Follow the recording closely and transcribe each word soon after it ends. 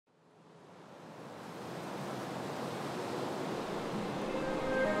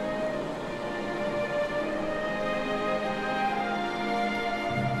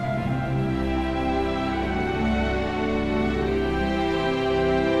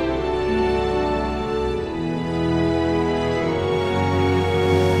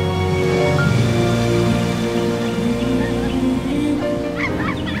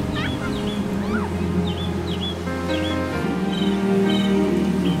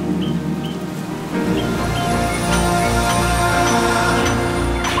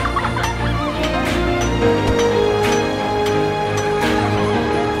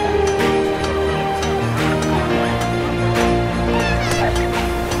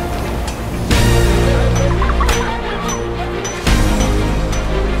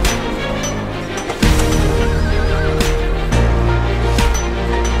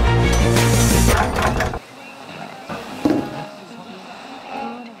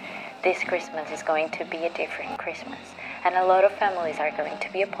this Christmas is going to be a different Christmas, and a lot of families are going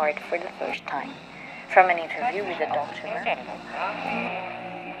to be apart for the first time. From an interview with the doctor.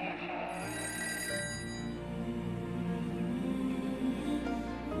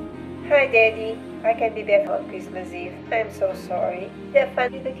 Hi Daddy, I can't be there on Christmas Eve. I'm so sorry. Have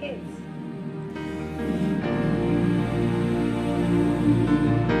fun with the kids.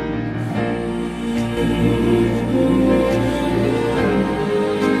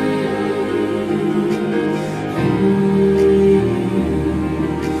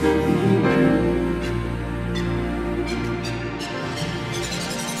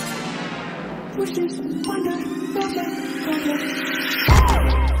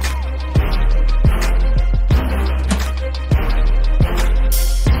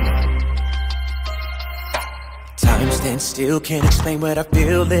 Still can't explain what I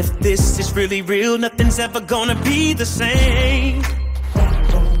feel. If this is really real, nothing's ever gonna be the same.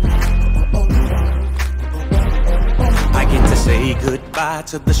 I get to say goodbye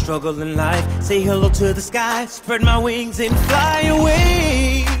to the struggle in life, say hello to the sky, spread my wings and fly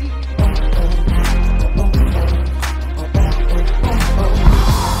away.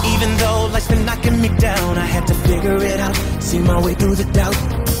 Even though life's been knocking me down, I had to figure it out, see my way through the doubt.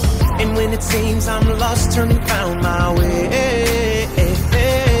 And when it seems I'm lost, turn and found my way.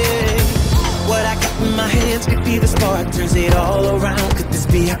 What I got in my hands could be the spark, turns it all around. Could this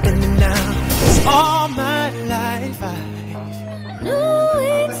be happening now? 'Cause all my life I knew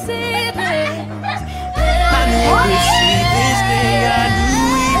we'd see this. I knew we'd see this day. I knew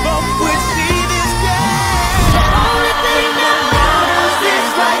we both would see this day. The only thing that matters is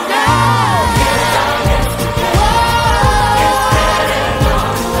right now.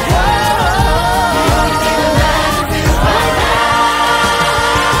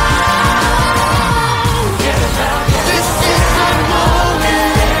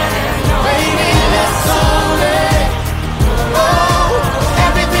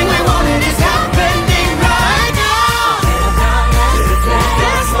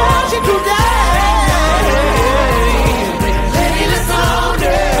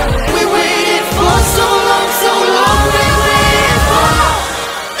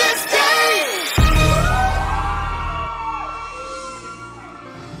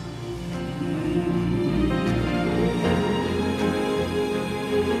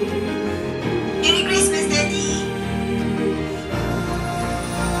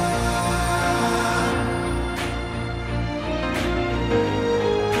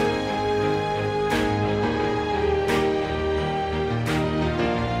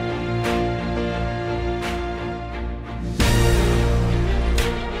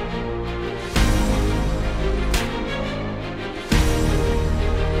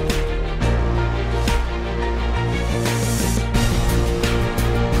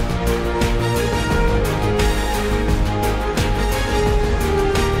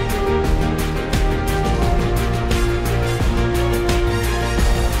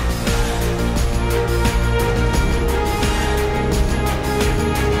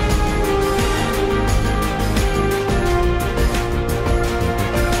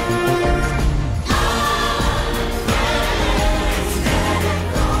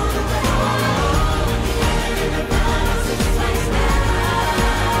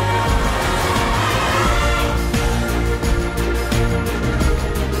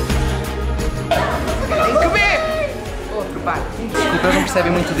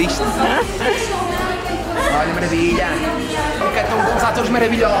 Percebem muito disto. Olha, maravilha. Porque é tão bons atores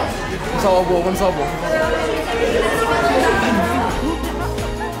maravilhosos. Vamos ao bom, vamos ao bom.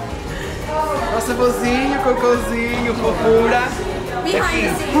 Nossa vozinho, cocôzinho, fofura. Behind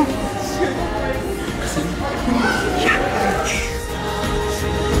the scenes.